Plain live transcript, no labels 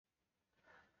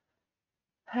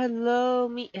Hello,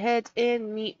 meatheads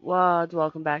and meatwads.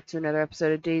 Welcome back to another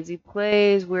episode of Daisy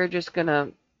Plays. We're just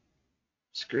gonna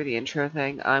screw the intro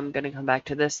thing. I'm gonna come back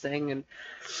to this thing and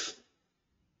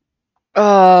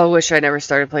wish I never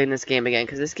started playing this game again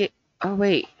because this game. Oh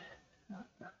wait,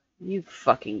 you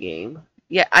fucking game.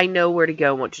 Yeah, I know where to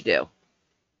go and what to do,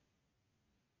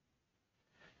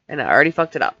 and I already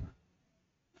fucked it up.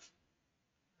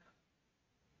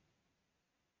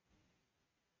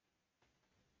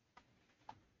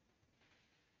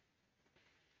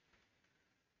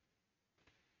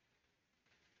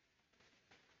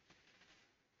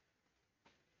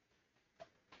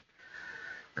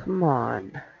 Come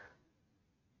on.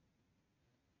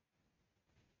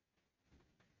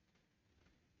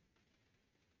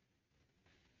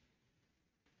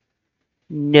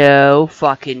 No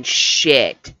fucking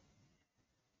shit.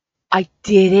 I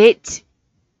did it.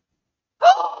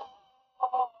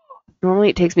 Normally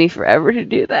it takes me forever to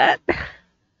do that.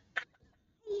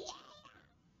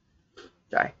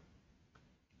 Sorry.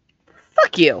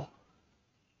 Fuck you.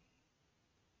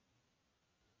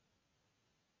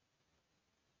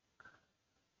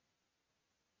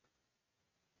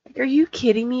 Are you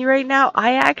kidding me right now?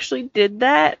 I actually did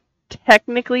that.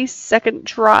 Technically, second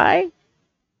try.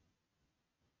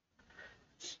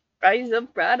 I'm so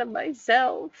proud of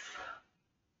myself.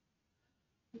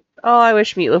 Oh, I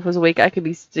wish Meatloaf was awake. I could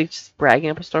be just bragging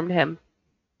up a storm to him.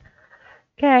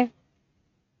 Okay.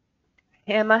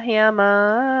 Hammer,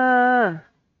 hammer.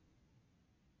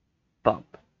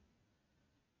 Bump.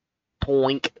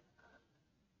 Poink.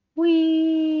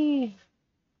 Whee.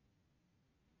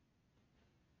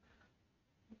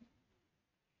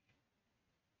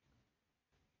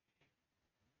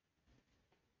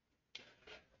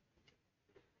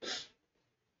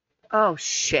 Oh,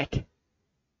 shit.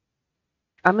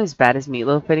 I'm as bad as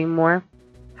Meatloaf anymore.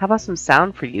 How about some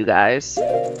sound for you guys?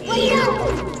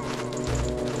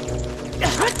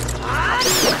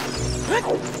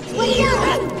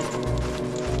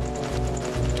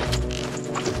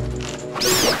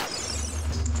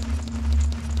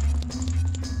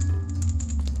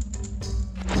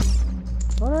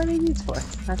 What are these for?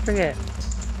 I forget.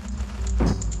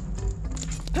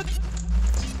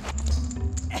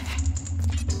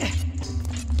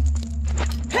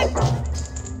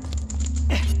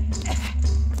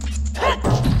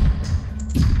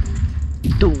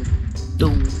 Doom,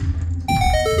 doom.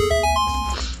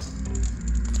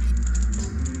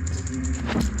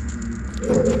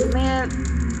 Man,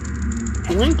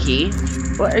 Winky,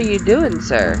 what are you doing,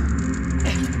 sir?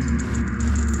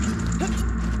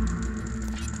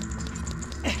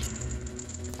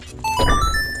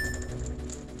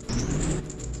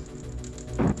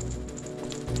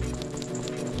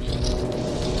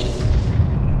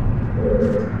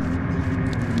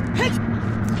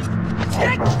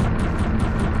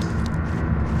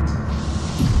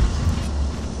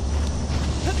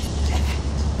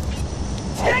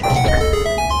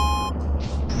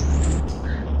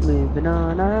 Moving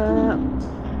on up.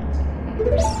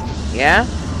 Yeah?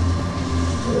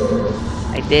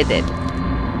 I did it.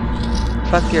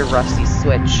 Fuck your rusty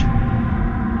switch.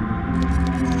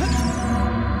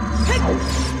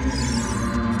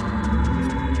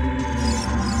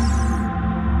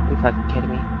 Are you fucking kidding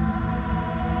me?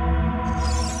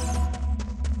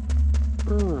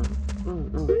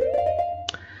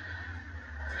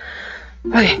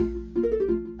 Okay.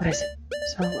 What is it?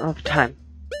 Song of Time.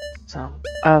 Song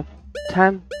of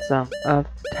Time. Song of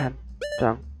Time.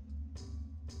 Song.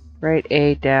 Right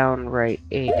A down, right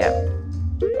A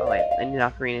down. Oh wait, I need an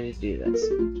ocarina to do this.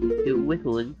 Do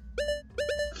whistling.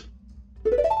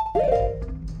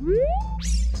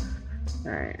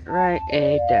 Alright, right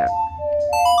A down.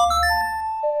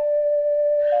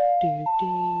 Do do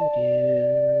do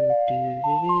do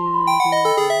do do.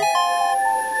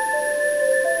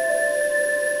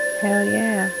 Hell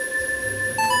yeah.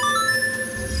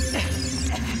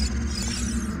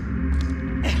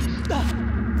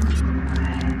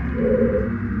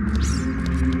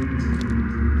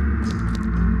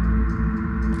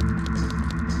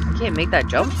 I can't make that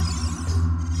jump?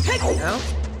 No?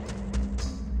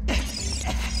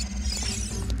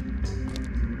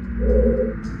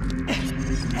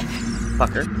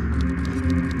 Fucker.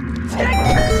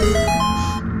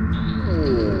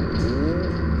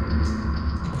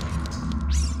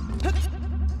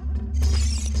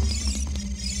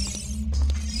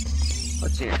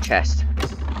 What's in your chest?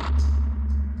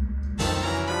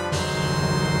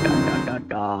 Dun dun dun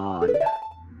dun.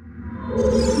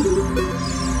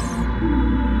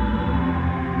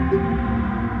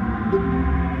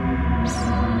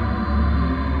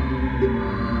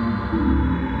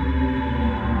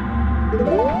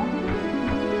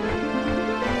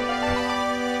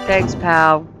 Thanks,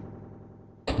 pal.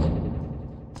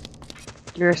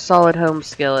 You're a solid home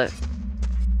skillet.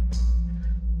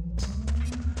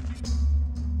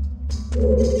 I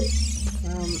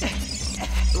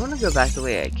want to go back the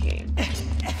way I came.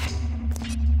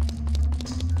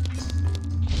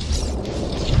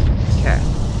 Okay.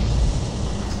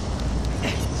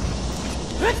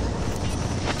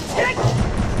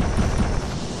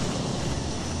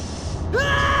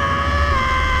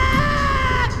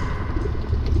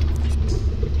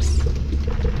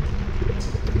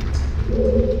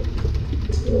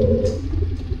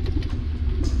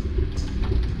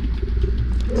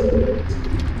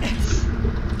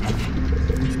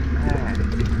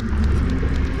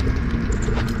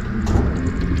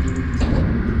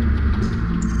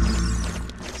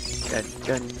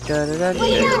 Dun dun dun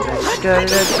dun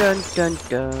dun dun dun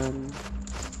dun.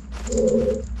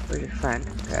 Where's your friend?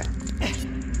 Okay.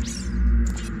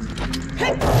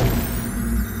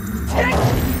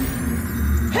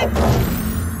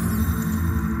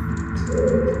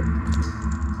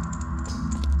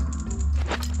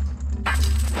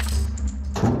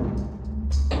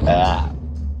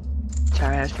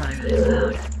 Sorry, I was probably really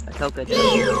loud. I felt good.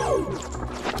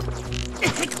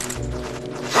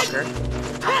 Fucker.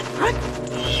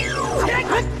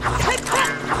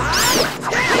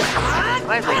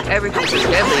 Why is like everything so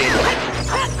deadly?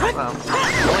 Well,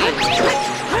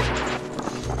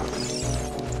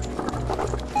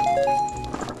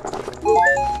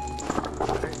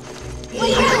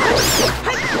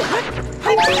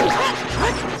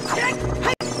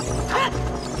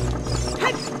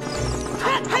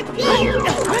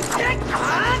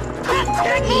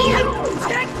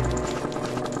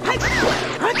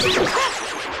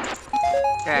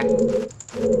 okay.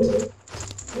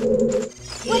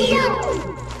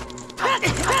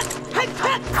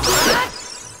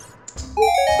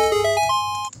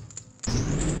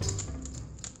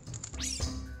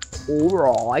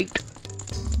 Alright.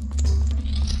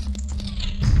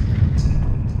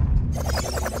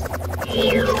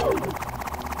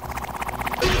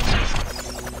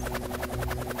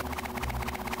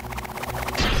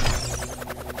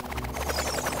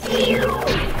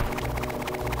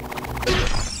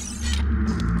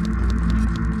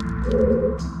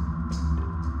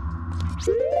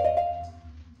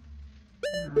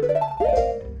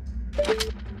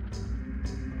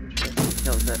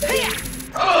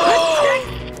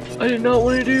 I did not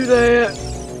want to do that.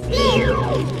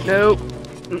 Nope.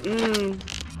 Mm-mm.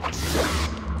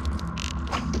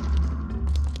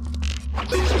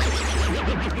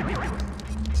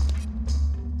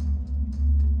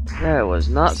 That was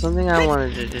not something I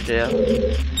wanted to do.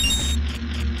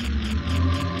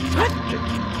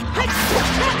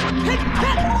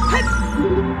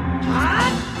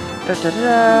 Da, da, da,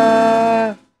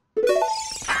 da.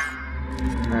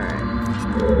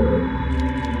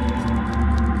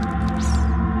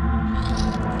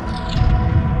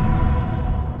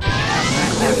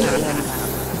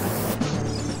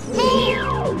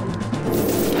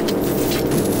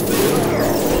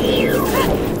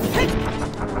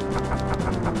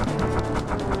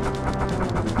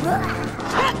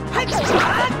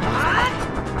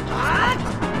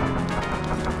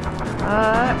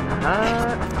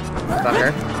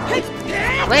 Fucker.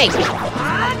 Link!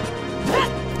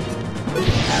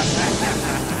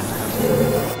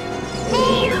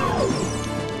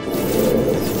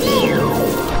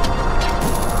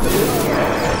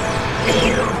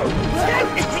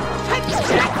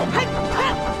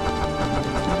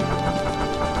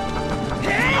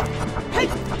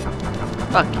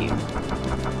 Fuck you.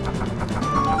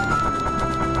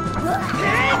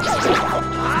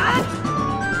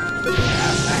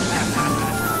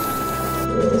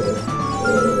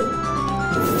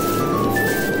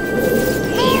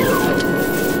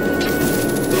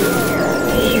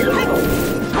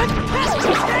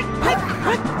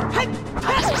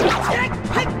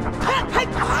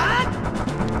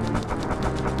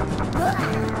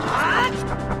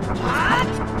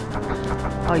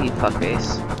 Oh, you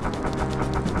fuckface.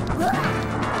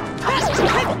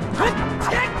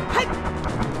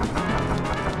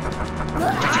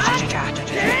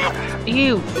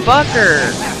 You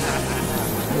fucker!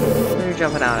 Where are you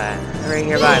jumping out at? Right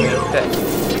here by me. Good.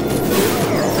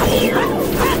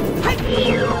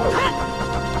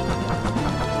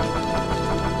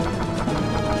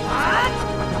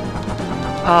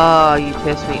 Oh, you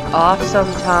piss me off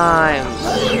sometimes.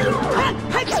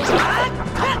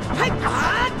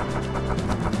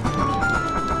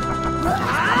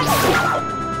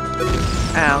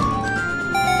 Ow.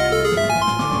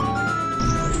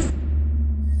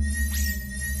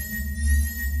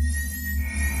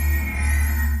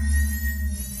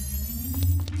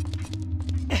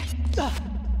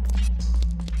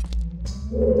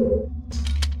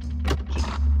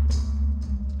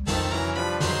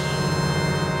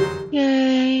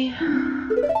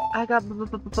 I got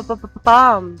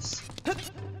bombs.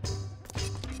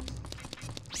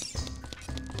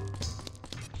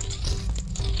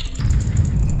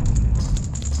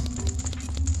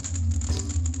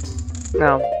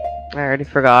 No, I already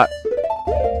forgot.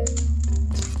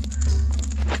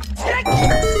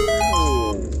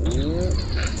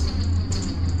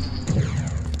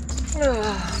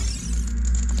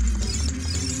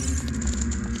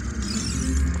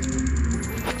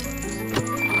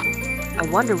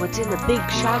 I wonder what's in the big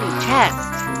shiny chest.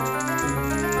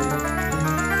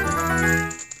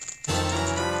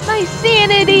 My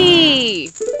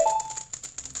sanity!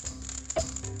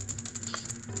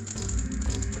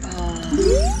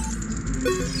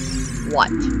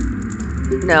 What?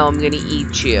 No, I'm gonna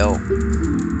eat you.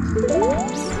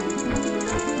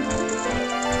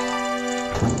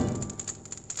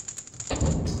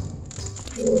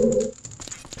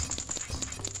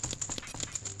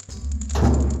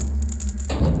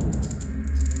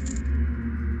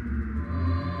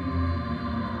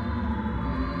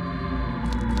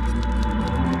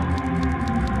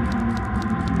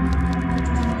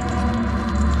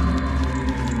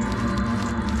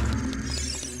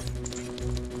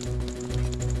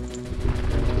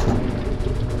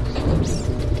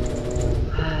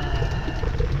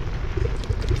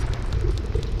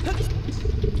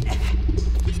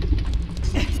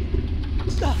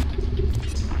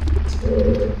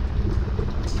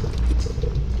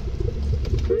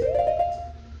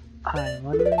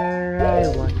 I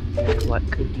wonder what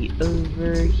could be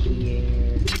over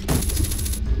here.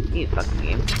 You fucking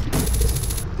game.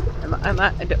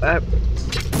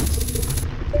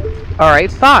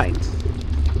 Alright, fine.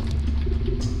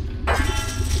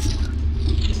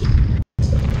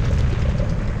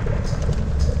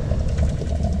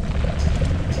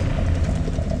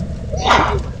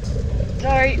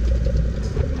 Sorry.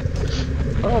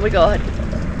 Oh my god.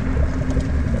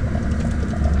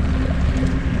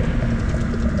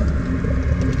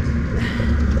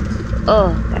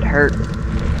 Oh, that hurt.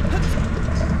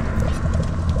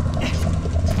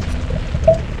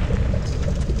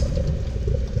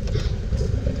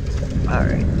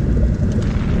 Alright.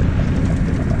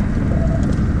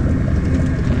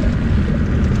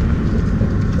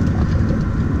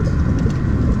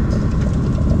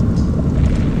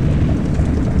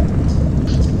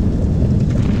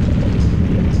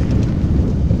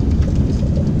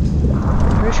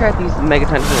 I'm pretty sure I have to use the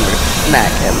Megaton Hammer to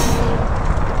smack him.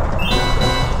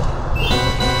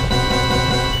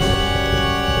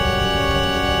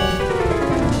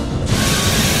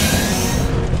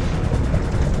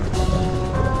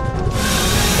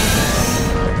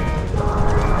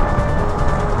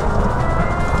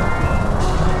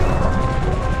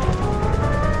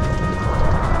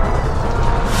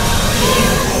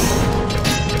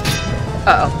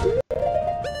 Uh-oh.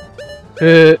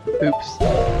 Oops.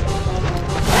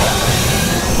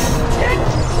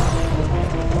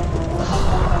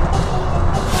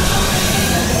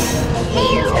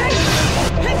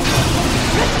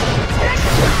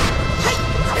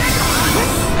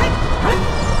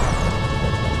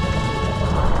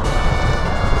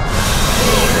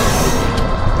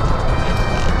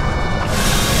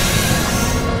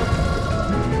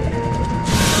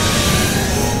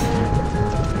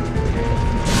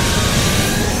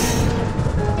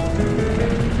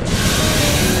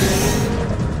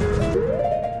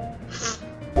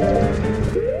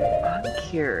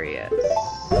 Curious.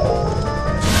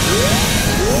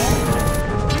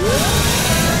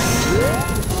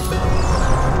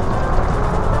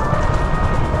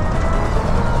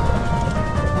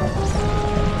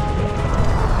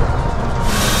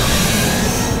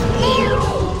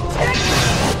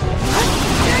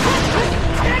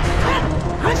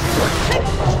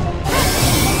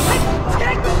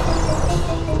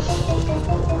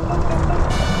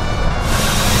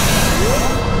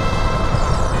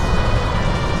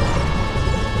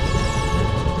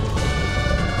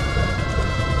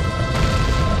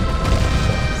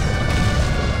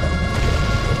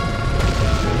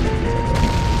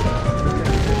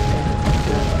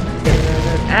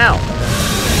 Ow.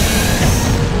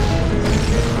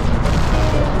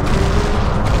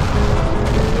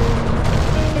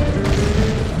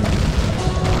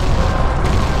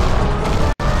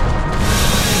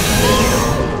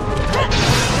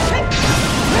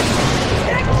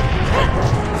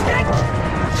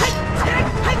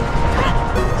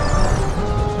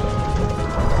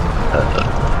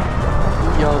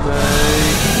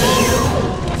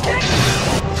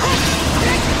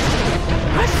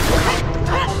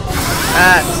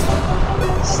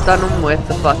 Stun him with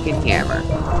the fucking hammer.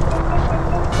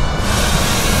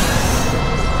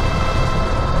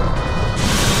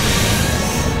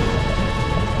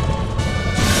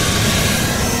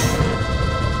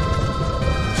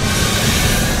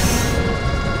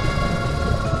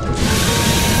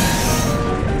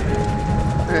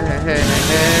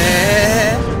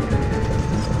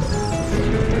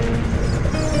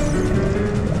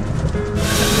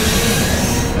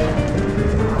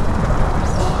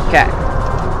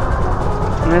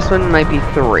 And this one might be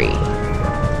 3. 1,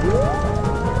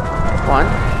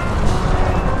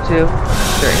 2, 3.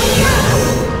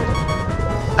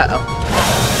 Uh-oh.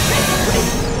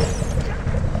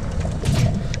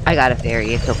 I got a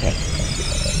fairy, it's okay.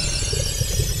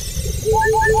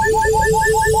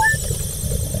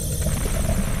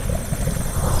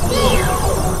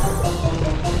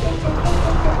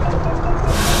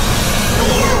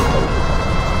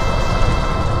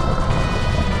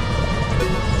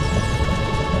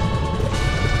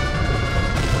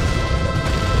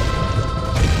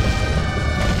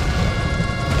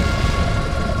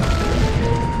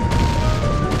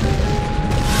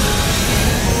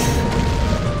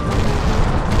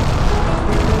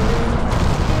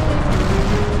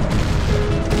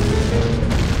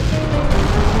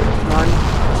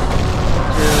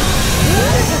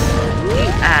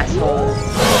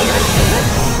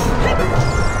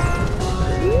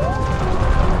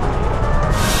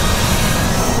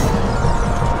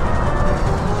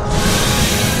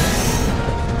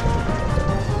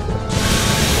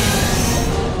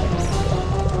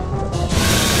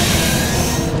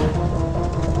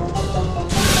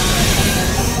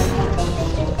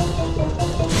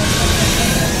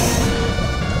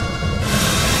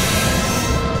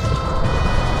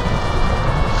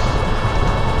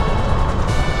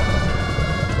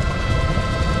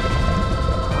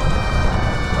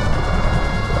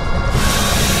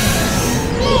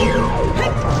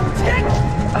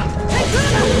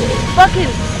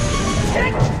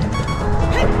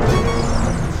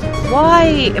 Why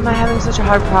am I having such a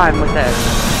hard time with this?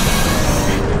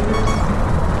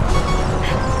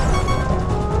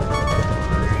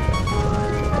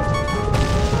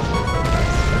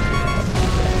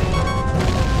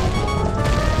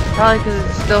 Probably because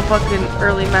it's still fucking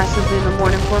early massively in the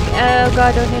morning for me. Oh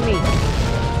god, don't hit me.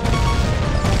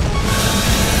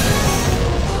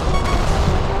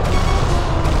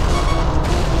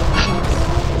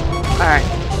 Alright.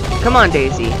 Come on,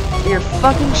 Daisy. Get your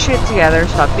fucking shit together.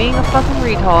 Stop being a fucking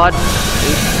retard.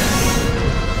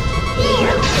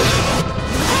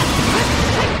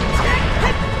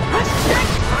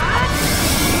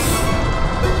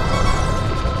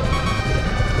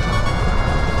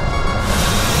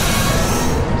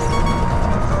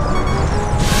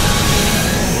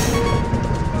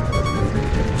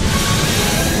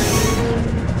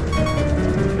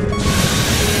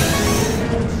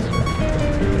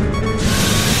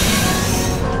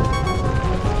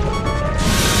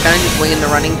 Kind of just winging the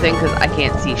running thing because I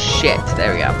can't see shit.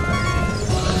 There we go.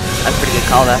 That's a pretty good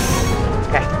call though.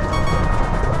 Okay.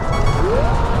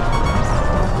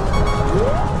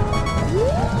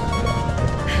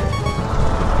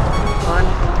 One,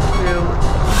 two,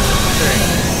 three.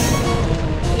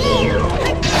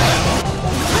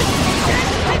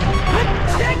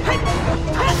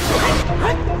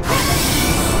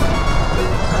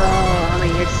 Oh, how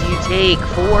many hits do you take?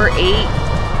 4, 8?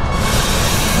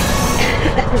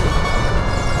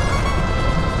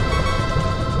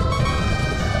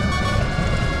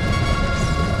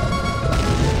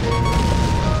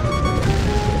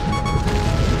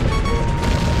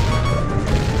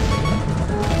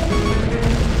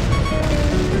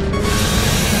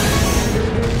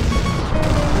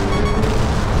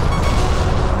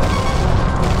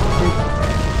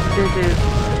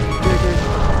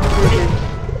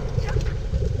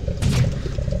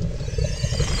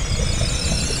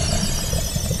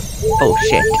 Oh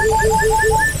shit.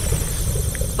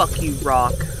 Fuck you,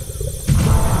 rock.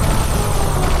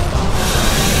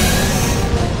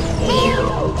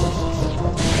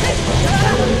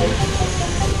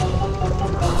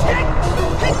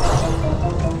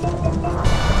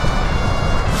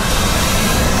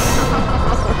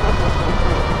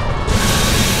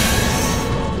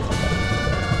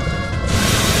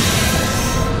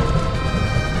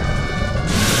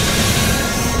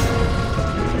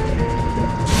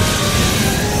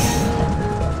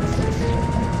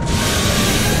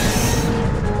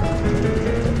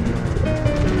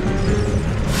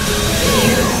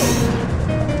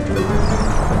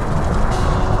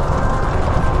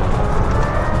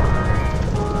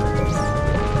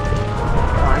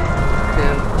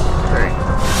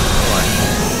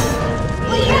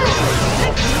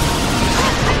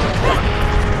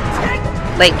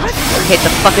 Like, hit the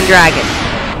fucking dragon.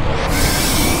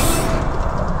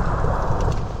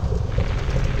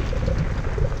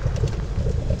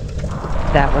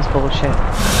 That was bullshit.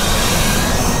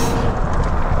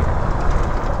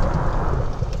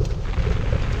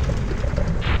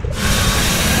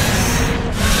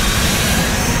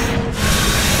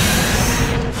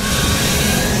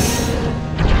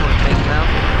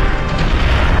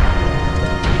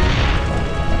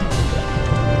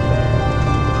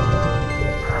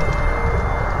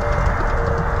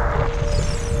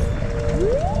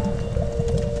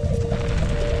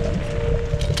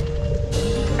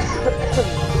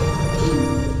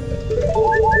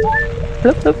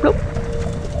 Bloop, bloop, bloop.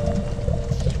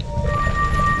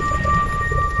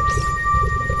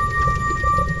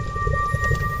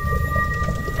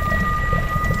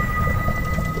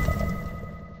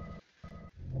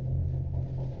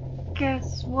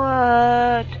 Guess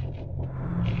what?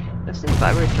 This thing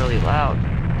vibrates really loud.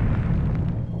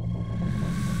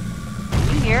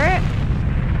 Can you hear it?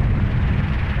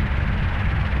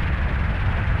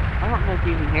 I don't know if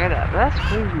you can hear that, but that's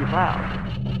crazy loud.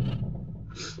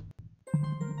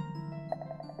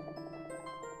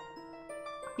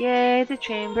 Yay, the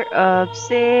Chamber of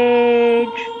Sage!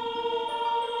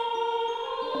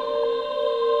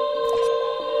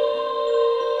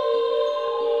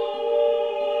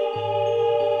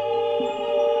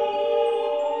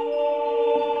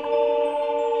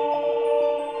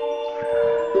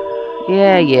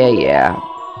 Yeah.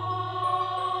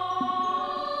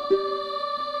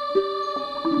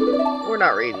 We're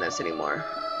not reading this anymore.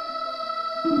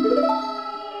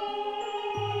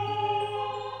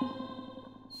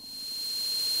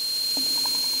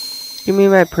 Give me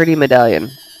my pretty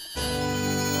medallion.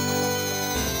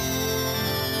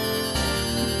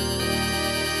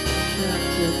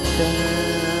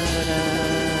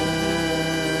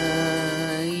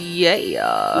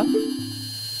 Yeah.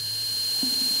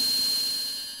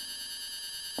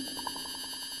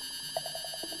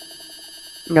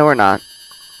 No, we're not.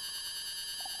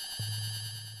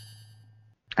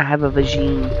 I have a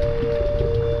vagine.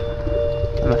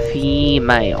 I'm a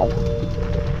female.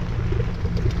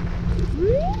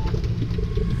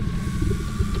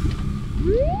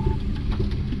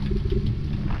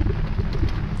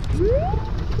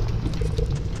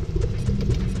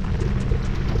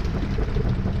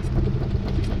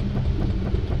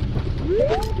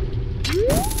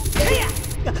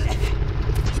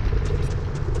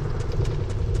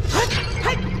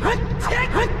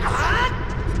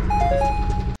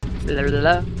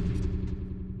 La.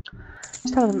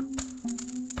 Just tell them.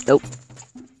 Nope.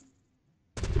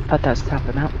 Thought that was top of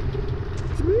the mountain.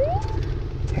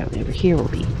 Apparently over here will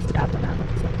be the top of the mountain.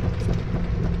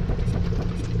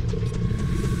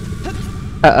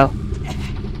 Uh-oh.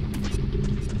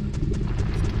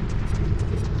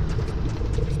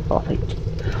 Oh, thank you.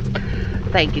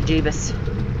 Thank you, Jeebus.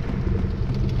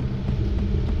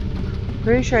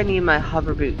 Pretty sure I need my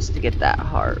hover boots to get that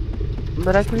heart.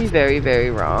 But I could be very,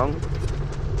 very wrong.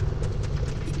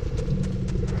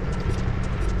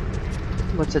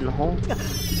 What's in the hole?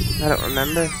 I don't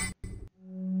remember.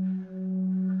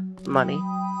 Money.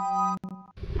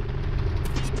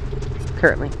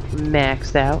 Currently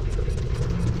maxed out.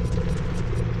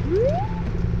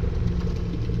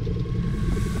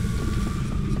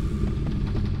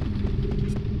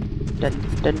 Dun,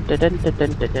 dun, dun, dun, dun,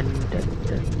 dun, dun, dun,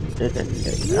 dun, dun, dun,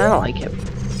 dun. I don't like him.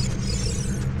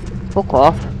 Fuck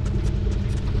off.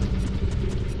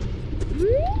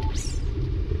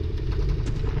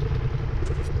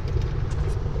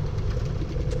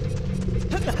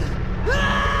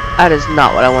 That is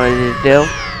not what I wanted you to do.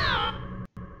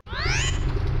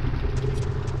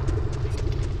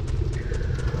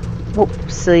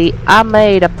 Whoopsie, I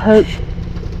made a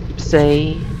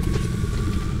poopsie.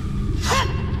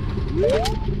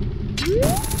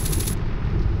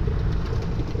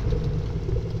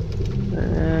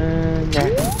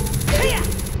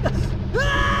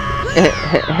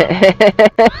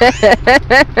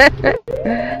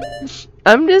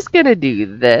 I'm just gonna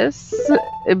do this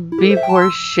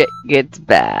before shit gets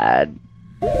bad.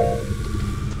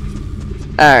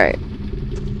 Alright.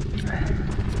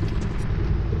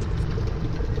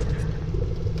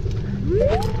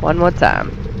 One more time.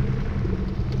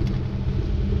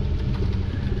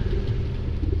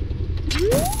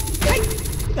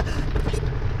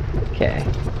 Okay.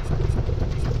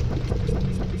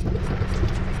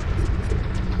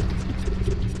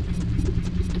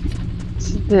 This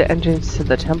is the entrance to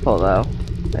the temple, though,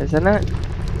 isn't it?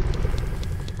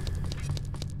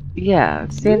 Yeah,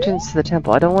 it's the entrance to the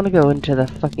temple. I don't want to go into the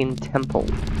fucking temple.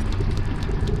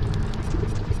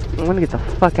 I want to get the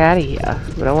fuck out of here,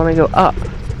 but I want to go up.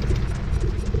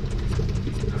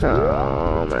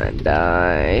 Oh, I'm gonna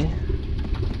die.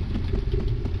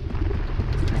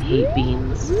 I hate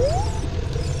beams.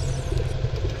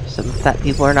 Some fat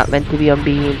people are not meant to be on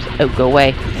beams. Oh, go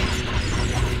away.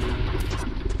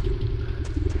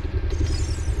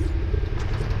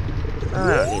 Oh,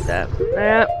 I don't need that.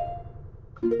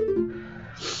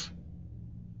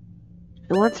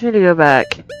 It wants me to go back.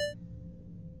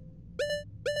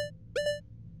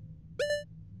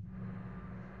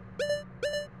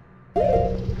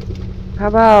 How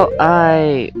about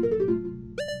I...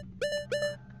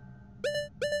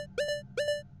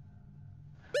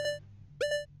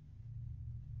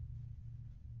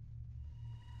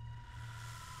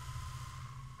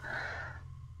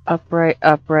 Up, right,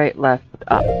 left,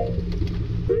 up.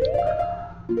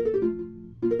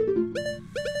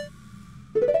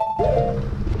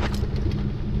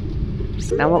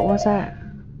 Now what was that?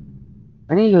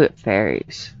 I need to go get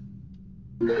fairies.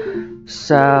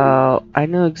 So, I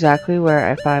know exactly where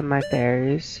I find my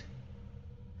fairies.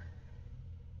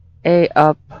 A,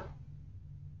 up.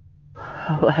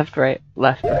 Left, right,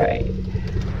 left, right.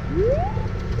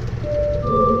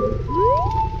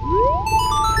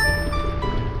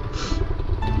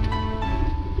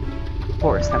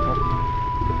 Forest Temple.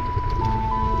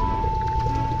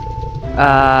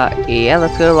 Yeah,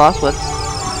 let's go to Lost Woods.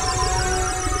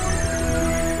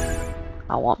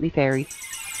 I want me fairy.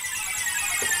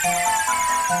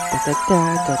 Da da da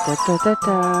da da da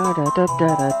da da da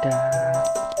da da.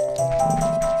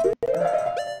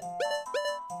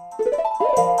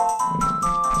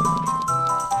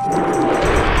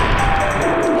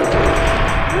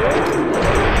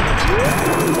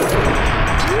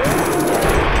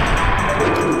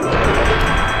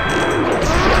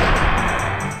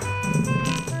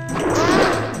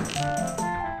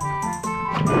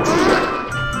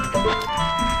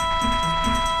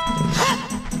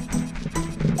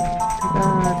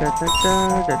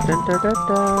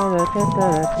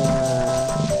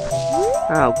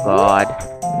 Oh god.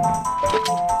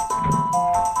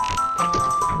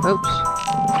 Oops.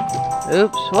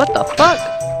 Oops, what the fuck?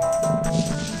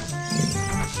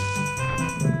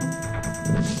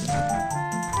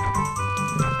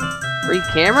 Free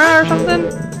camera or something?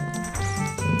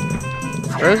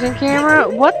 Frozen camera?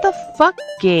 What the fuck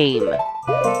game?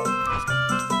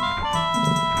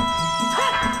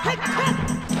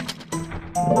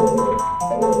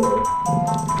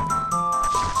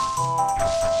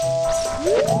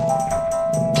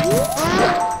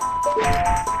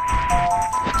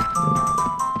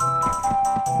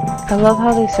 I love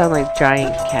how they sound like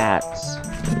giant cats.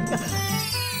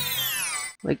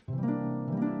 Like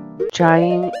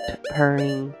giant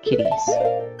purring kitties.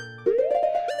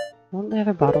 Why don't they have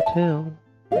a bottle too?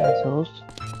 Assholes.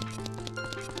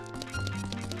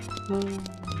 Oh,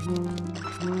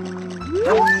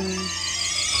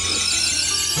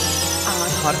 I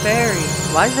caught a fairy.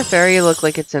 Why does the fairy look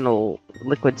like it's in a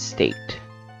liquid state?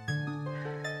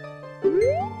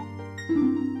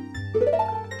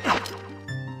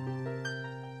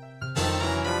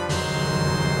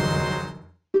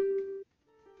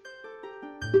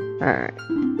 Alright.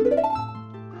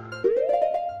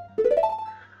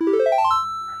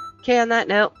 Okay, on that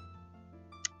note.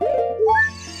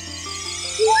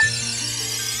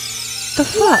 The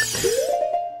fuck?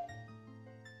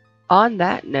 On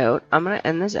that note, I'm gonna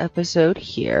end this episode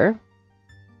here.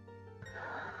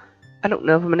 I don't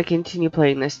know if I'm gonna continue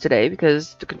playing this today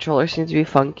because the controller seems to be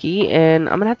funky, and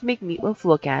I'm gonna have to make Meatloaf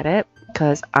look at it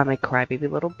because I'm a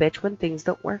crybaby little bitch when things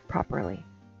don't work properly.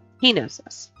 He knows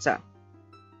this, so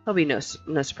there'll be no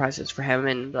surprises for him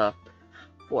in the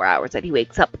 4 hours that he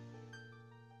wakes up.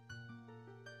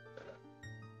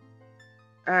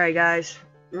 Alright guys,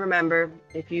 remember,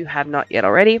 if you have not yet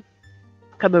already,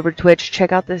 come over to Twitch,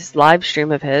 check out this live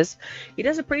stream of his. He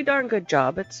does a pretty darn good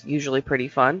job. It's usually pretty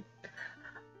fun.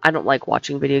 I don't like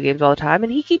watching video games all the time,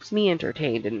 and he keeps me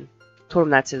entertained, and told him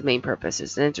that's his main purpose,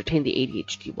 is to entertain the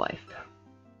ADHD wife.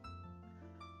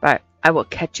 But I will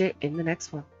catch you in the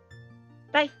next one.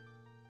 Bye!